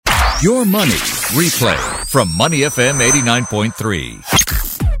Your Money Replay from Money FM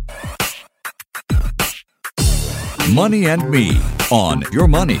 89.3. Money and Me on Your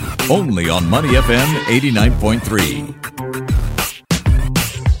Money, only on Money FM 89.3.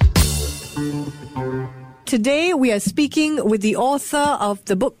 Today, we are speaking with the author of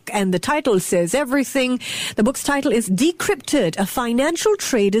the book, and the title says everything. The book's title is Decrypted, a financial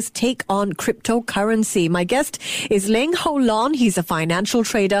trader's take on cryptocurrency. My guest is Leng Ho Lon. He's a financial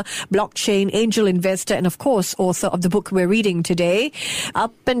trader, blockchain angel investor, and of course, author of the book we're reading today.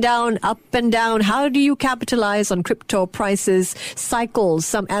 Up and down, up and down. How do you capitalize on crypto prices cycles?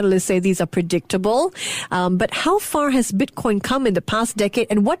 Some analysts say these are predictable. But how far has Bitcoin come in the past decade,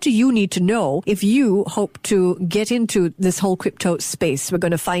 and what do you need to know if you hope to get into this whole crypto space? We're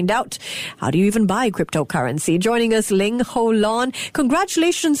going to find out. How do you even buy cryptocurrency? Joining us, Leng Ho Lon.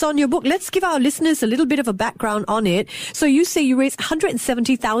 Congratulations on your book. Let's give our listeners a little bit of a background on it. So you say you raised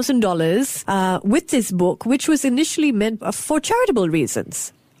 $170,000 with this book, which was initially meant for charitable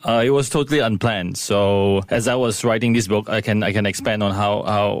reasons. It was totally unplanned. So as I was writing this book, I can expand on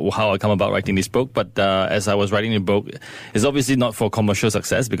how I come about writing this book. But as I was writing the book, it's obviously not for commercial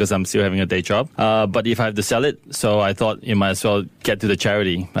success because I'm still having a day job. But if I have to sell it, so I thought you might as well get to the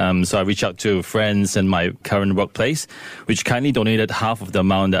charity. So I reached out to friends and my current workplace, which kindly donated half of the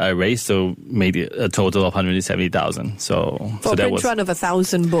amount that I raised, so made it a total of $170,000. So for that print was run of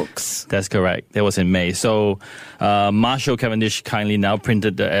 1,000 books. That's correct. That was in May. So Marshall Cavendish kindly now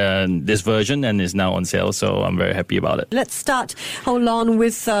printed this version and is now on sale. So I'm very happy about it. Let's start, hold on,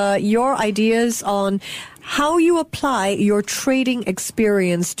 with your ideas on how you apply your trading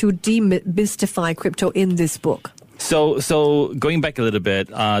experience to demystify crypto in this book. So going back a little bit,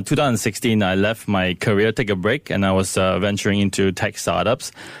 2016, I left my career, take a break, and I was venturing into tech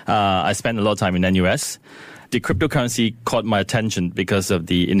startups. I spent a lot of time in NUS. The cryptocurrency caught my attention because of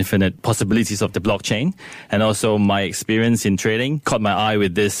the infinite possibilities of the blockchain, and also my experience in trading caught my eye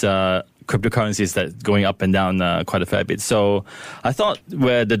with this cryptocurrencies that's going up and down quite a fair bit. So I thought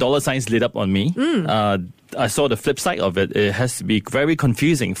where the dollar signs lit up on me, I saw the flip side of it. It has to be very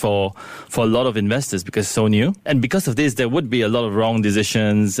confusing for a lot of investors because it's so new. And because of this, there would be a lot of wrong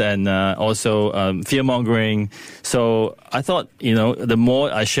decisions and also fear-mongering. So I thought, the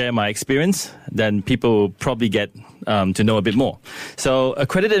more I share my experience, then people will probably get to know a bit more. So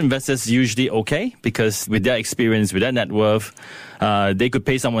accredited investors usually okay because with their experience, with their net worth, they could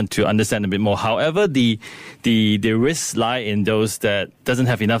pay someone to understand a bit more. However, the risks lie in those that doesn't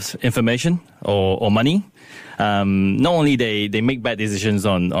have enough information or money. Not only they make bad decisions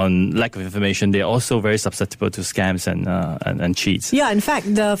on lack of information, they're also very susceptible to scams and cheats. Yeah, in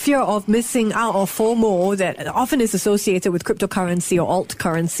fact, the fear of missing out or FOMO that often is associated with cryptocurrency or alt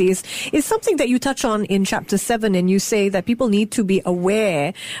currencies is something that you touch on in Chapter 7, and you say that people need to be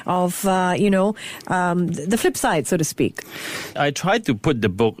aware of, the flip side, so to speak. I tried to put the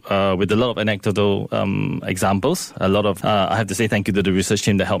book with a lot of anecdotal examples. A lot of, I have to say thank you to the research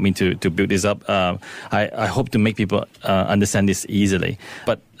team that helped me to build this up. I hope to make people understand this easily.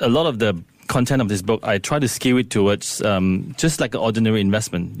 But a lot of the content of this book, I try to skew it towards just like an ordinary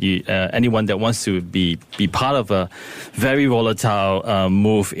investment. Anyone that wants to be part of a very volatile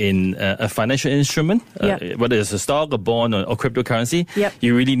move in a financial instrument, whether it's a stock, a bond, or cryptocurrency,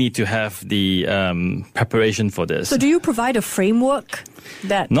 you really need to have the preparation for this. So do you provide a framework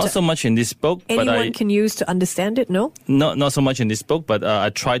that not so much in this book, anyone can use to understand it? No, not so much in this book, but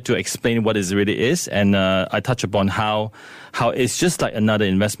I try to explain what it really is, and I touch upon how it's just like another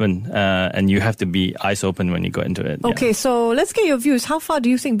investment, and you have to be eyes open when you go into it. Okay, so let's get your views. How far do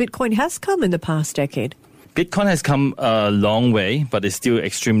you think Bitcoin has come in the past decade? Bitcoin has come a long way, but it's still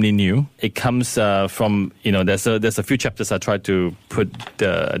extremely new. It comes from, there's a few chapters I try to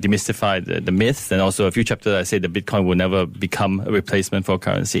demystify the myths, and also a few chapters I say that Bitcoin will never become a replacement for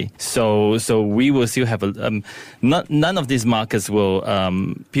currency. So we will still have none of these markets will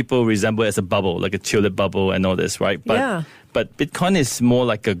people resemble as a bubble, like a tulip bubble and all this, right? But Bitcoin is more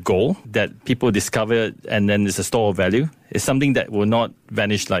like a goal that people discover, and then it's a store of value. It's something that will not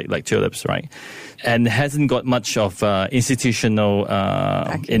vanish like tulips, right? And hasn't got much of institutional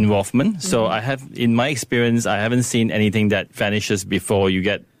involvement. So in my experience, I haven't seen anything that vanishes before you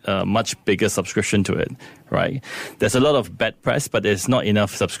get a much bigger subscription to it, right? There's a lot of bad press, but there's not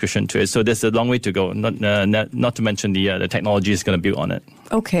enough subscription to it. So there's a long way to go, not to mention the technology is going to build on it.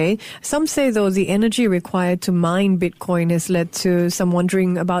 Okay. Some say, though, the energy required to mine Bitcoin has led to some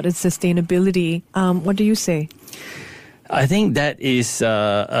wondering about its sustainability. What do you say? I think that is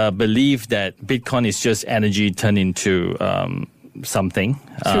a belief that Bitcoin is just energy turned into something.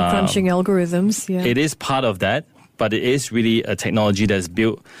 Through crunching algorithms, yeah. It is part of that, but it is really a technology that's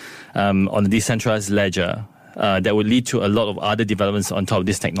built on a decentralized ledger. That would lead to a lot of other developments on top of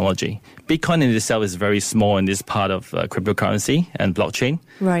this technology. Bitcoin in itself is very small in this part of cryptocurrency and blockchain.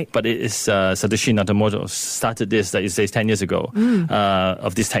 Right. But it is Satoshi Nakamoto started this, like you say, 10 years ago,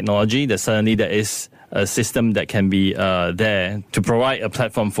 of this technology, that suddenly there is a system that can be there to provide a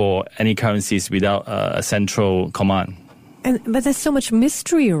platform for any currencies without a central command. But there's so much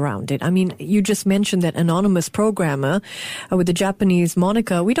mystery around it. I mean, you just mentioned that anonymous programmer with the Japanese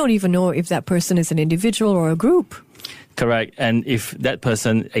moniker. We don't even know if that person is an individual or a group. Correct. And if that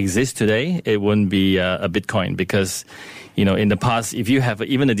person exists today, it wouldn't be a Bitcoin because, in the past, if you have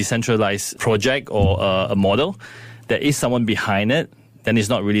even a decentralized project or a model, there is someone behind it, then it's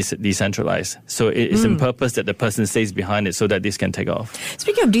not really decentralized. So it is in purpose that the person stays behind it so that this can take off.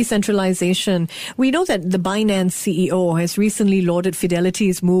 Speaking of decentralization, we know that the Binance CEO has recently lauded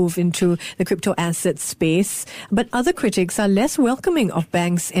Fidelity's move into the crypto asset space, but other critics are less welcoming of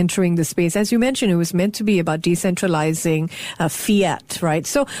banks entering the space. As you mentioned, it was meant to be about decentralizing fiat, right?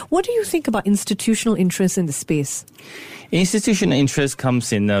 So what do you think about institutional interest in the space? Institutional interest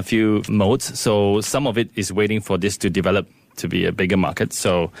comes in a few modes. So some of it is waiting for this to develop to be a bigger market.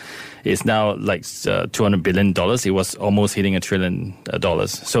 So it's now like $200 billion. It was almost hitting $1 trillion.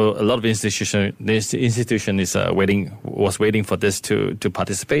 So a lot of institution is waiting for this to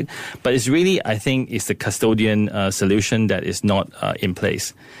participate. But it's really, I think, it's the custodian solution that is not in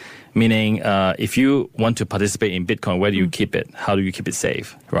place. Meaning, if you want to participate in Bitcoin, where do you keep it? How do you keep it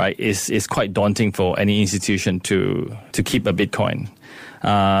safe? Right? It's quite daunting for any institution to keep a Bitcoin.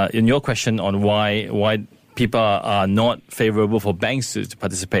 In your question on why people are not favorable for banks to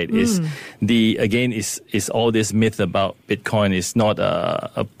participate is all this myth about Bitcoin is not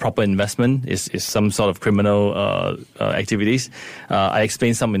a proper investment, is some sort of criminal activities. I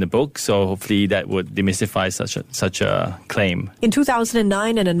explained some in the book, so hopefully that would demystify such a claim. In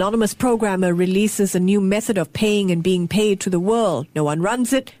 2009, an anonymous programmer releases a new method of paying and being paid to the world. No one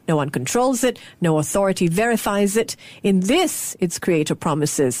runs it, no one controls it, no authority verifies it. In this, its creator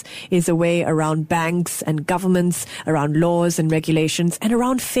promises, is a way around banks and governments, around laws and regulations, and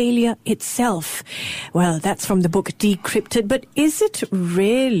around failure itself. Well, that's from the book Decrypted. But is it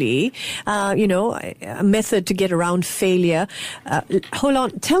really, a method to get around failure? Hold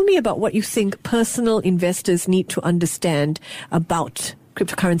on. Tell me about what you think personal investors need to understand about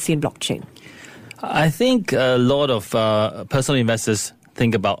cryptocurrency and blockchain. I think a lot of personal investors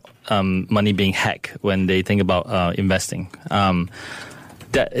think about money being hacked when they think about investing.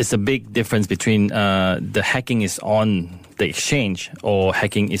 That is a big difference between the hacking is on the exchange or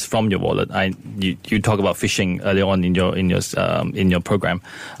hacking is from your wallet. You talk about phishing earlier on in your program.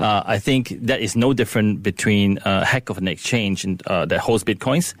 I think that is no different between a hack of an exchange that holds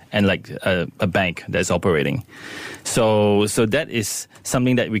bitcoins and like a bank that's operating. So that is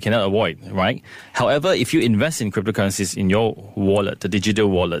something that we cannot avoid, right? However, if you invest in cryptocurrencies in your wallet, the digital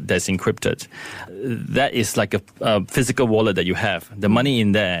wallet that's encrypted, that is like a physical wallet that you have. The money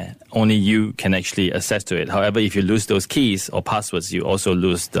in there, only you can actually access to it. However, if you lose those keys or passwords, you also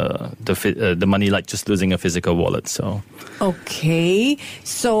lose the money, like just losing a physical wallet. So, okay.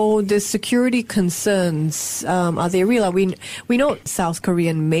 So the security concerns, are they real? We know South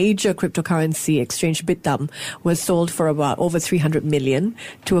Korean major cryptocurrency exchange Bitdam was sold for about over $300 million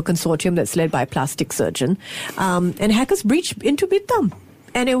to a consortium that's led by a plastic surgeon, and hackers breached into Bitdam.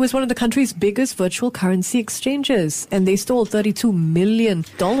 And it was one of the country's biggest virtual currency exchanges, and they stole $32 million.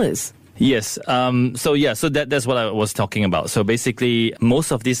 Yes. So that's what I was talking about. So basically,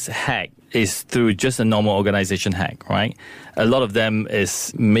 most of this hack is through just a normal organization hack, right? A lot of them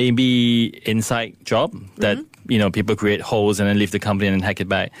is maybe inside job that, people create holes and then leave the company and then hack it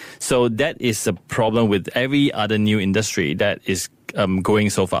back. So that is a problem with every other new industry that is going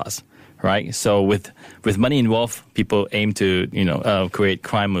so fast. Right, so with money involved, people aim to create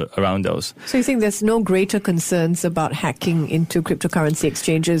crime around those. So you think there's no greater concerns about hacking into cryptocurrency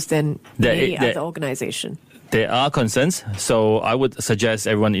exchanges than any other organization? There are concerns. So I would suggest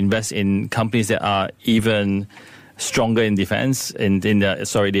everyone invest in companies that are even stronger in defense,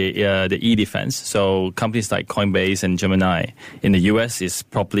 the e-defense. So companies like Coinbase and Gemini in the US is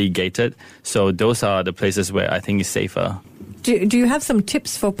properly gated. So those are the places where I think is safer. Do you have some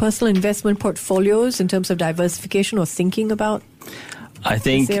tips for personal investment portfolios in terms of diversification or thinking about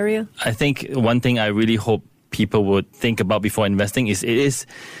this area? I think one thing I really hope people would think about before investing is it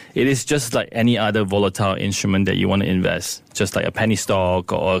is just like any other volatile instrument that you want to invest, just like a penny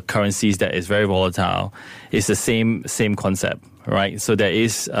stock or currencies that is very volatile. It's the same concept, right? So there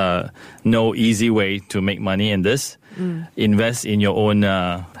is no easy way to make money in this. Invest in your own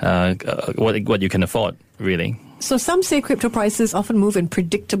what you can afford, really. So some say crypto prices often move in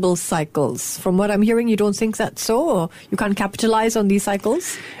predictable cycles. From what I'm hearing, you don't think that's so, or you can't capitalize on these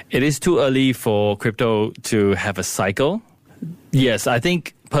cycles? It is too early for crypto to have a cycle. Yes, I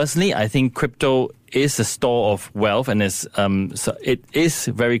think crypto is a store of wealth, and so it is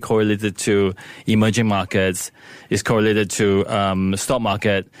very correlated to emerging markets. It's correlated to stock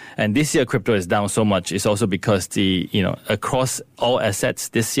market, and this year crypto is down so much. It's also because across all assets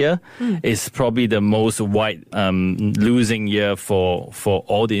this year is probably the most wide losing year for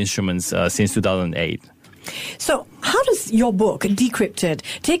all the instruments since 2008. So how does your book, Decrypted,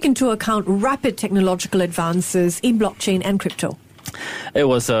 take into account rapid technological advances in blockchain and crypto? It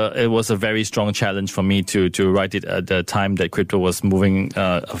was a very strong challenge for me to write it at the time that crypto was moving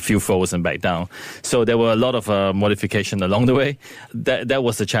a few folds and back down. So there were a lot of modification along the way. That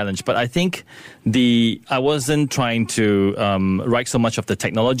was the challenge. But I think I wasn't trying to write so much of the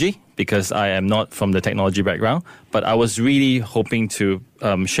technology, because I am not from the technology background. But I was really hoping to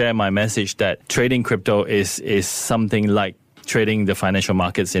share my message that trading crypto is something like trading the financial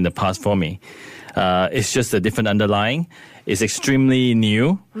markets in the past for me. It's just a different underlying. It's extremely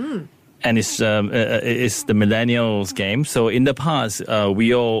new, and it's the millennials game. So in the past,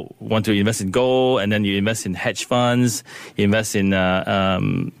 we all want to invest in gold, and then you invest in hedge funds, you invest in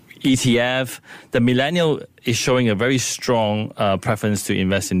ETF. The millennial is showing a very strong preference to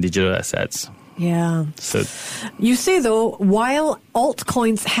invest in digital assets. Yeah. So you say, though, while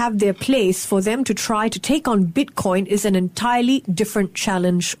altcoins have their place, for them to try to take on Bitcoin is an entirely different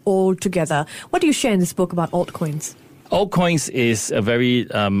challenge altogether. What do you share in this book about altcoins? Altcoins is a very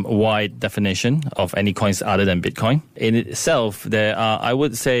wide definition of any coins other than Bitcoin. In itself, there are, I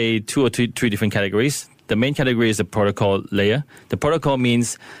would say, two or three different categories. The main category is the protocol layer. The protocol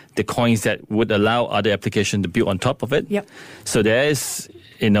means the coins that would allow other applications to build on top of it. Yep. So there is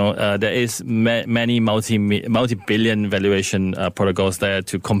many multi-billion valuation protocols there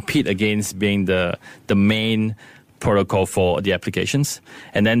to compete against being the main protocol for the applications.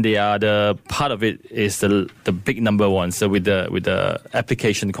 And then the other part of it is the big number one, so with the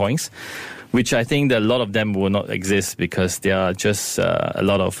application coins, which I think that a lot of them will not exist because they are just a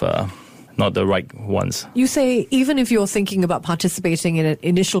lot of not the right ones. You say even if you're thinking about participating in an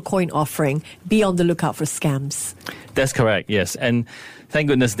initial coin offering, be on the lookout for scams. That's correct, yes. And thank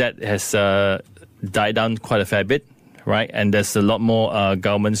goodness that has died down quite a fair bit. Right, and there's a lot more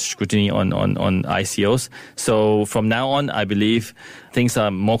government scrutiny on ICOs. So from now on, I believe things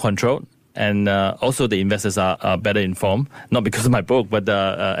are more controlled, and also the investors are better informed. Not because of my book, but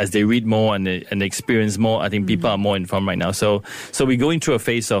as they read more and they experience more, I think people are more informed right now. So we're going through a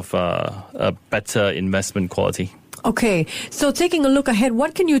phase of a better investment quality. Okay, so taking a look ahead,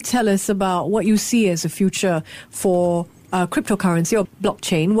 what can you tell us about what you see as a future for cryptocurrency or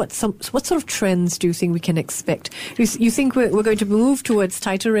blockchain? What sort of trends do you think we can expect? You think we're going to move towards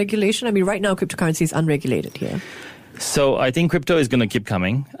tighter regulation? I mean, right now cryptocurrency is unregulated here. So I think crypto is going to keep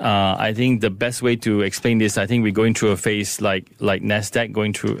coming. I think the best way to explain this, I think we're going through a phase like NASDAQ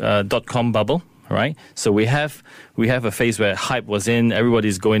going through dot-com bubble. Right, so we have a phase where hype was in,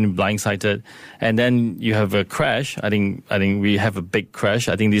 everybody's going blindsided, and then you have a crash. I think we have a big crash.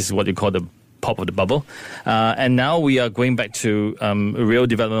 I think this is what you call the pop of the bubble, and now we are going back to real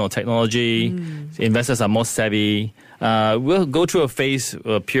development of technology. Investors are more savvy. We'll go through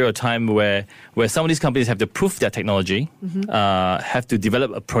a period of time where some of these companies have to prove their technology, have to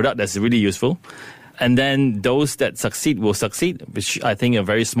develop a product that's really useful. And then those that succeed will succeed, which I think a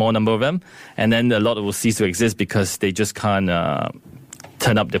very small number of them. And then a lot will cease to exist because they just can't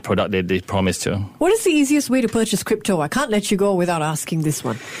turn up the product they promised to. What is the easiest way to purchase crypto? I can't let you go without asking this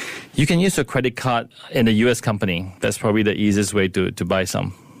one. You can use your credit card in a US company. That's probably the easiest way to buy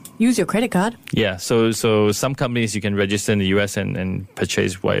some. Use your credit card? Yeah, so some companies you can register in the US and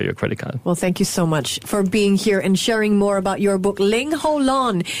purchase via your credit card. Well, thank you so much for being here and sharing more about your book. Ling Ho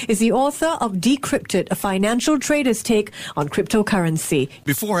Lon is the author of Decrypted, a financial trader's take on cryptocurrency.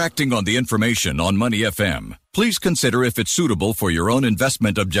 Before acting on the information on Money FM, please consider if it's suitable for your own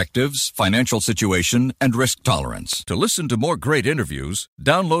investment objectives, financial situation, and risk tolerance. To listen to more great interviews,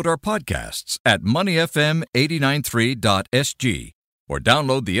 download our podcasts at moneyfm893.sg or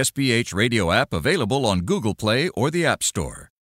download the SPH radio app available on Google Play or the App Store.